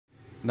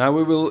Now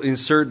we will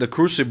insert the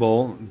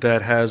crucible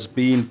that has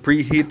been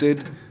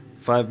preheated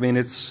 5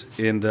 minutes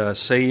in the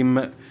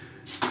same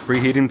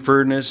preheating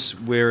furnace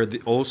where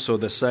also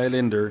the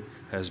cylinder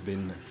has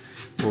been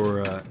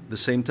for the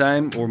same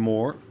time or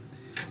more.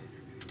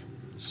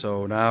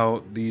 So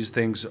now these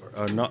things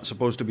are not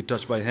supposed to be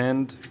touched by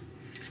hand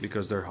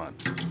because they're hot.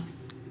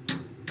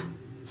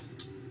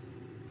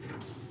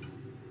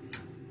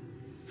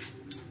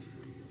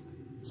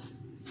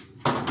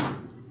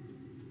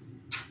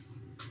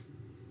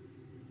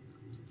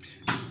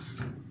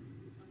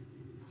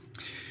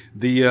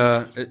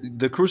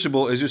 The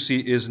crucible, as you see,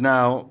 is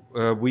now,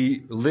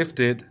 we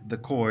lifted the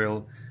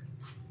coil.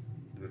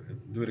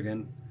 Do it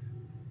again.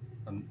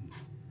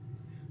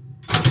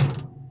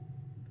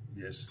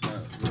 Yes,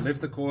 we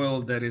lift the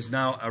coil that is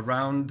now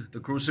around the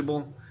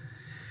crucible.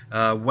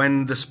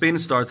 When the spin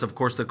starts, of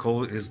course, the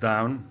coil is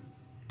down,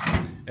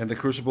 and the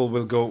crucible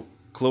will go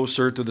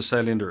closer to the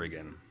cylinder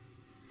again.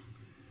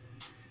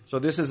 So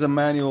this is a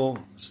manual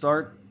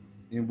start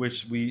in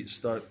which we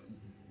start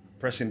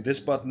pressing this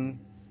button,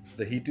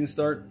 the heating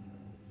start,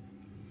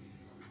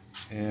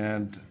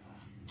 and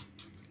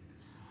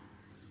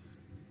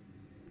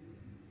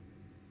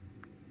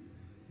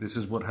this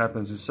is what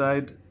happens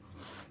inside.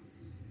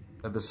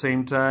 At the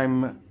same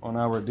time, on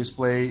our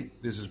display,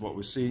 this is what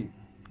we see.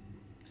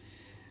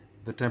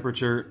 The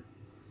temperature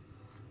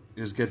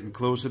is getting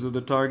closer to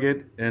the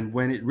target, and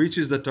when it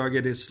reaches the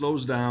target, it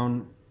slows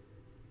down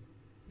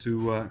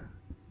to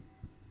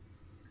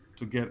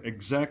get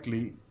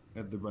exactly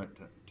at the right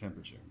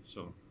temperature.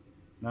 So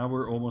now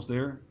we're almost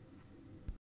there.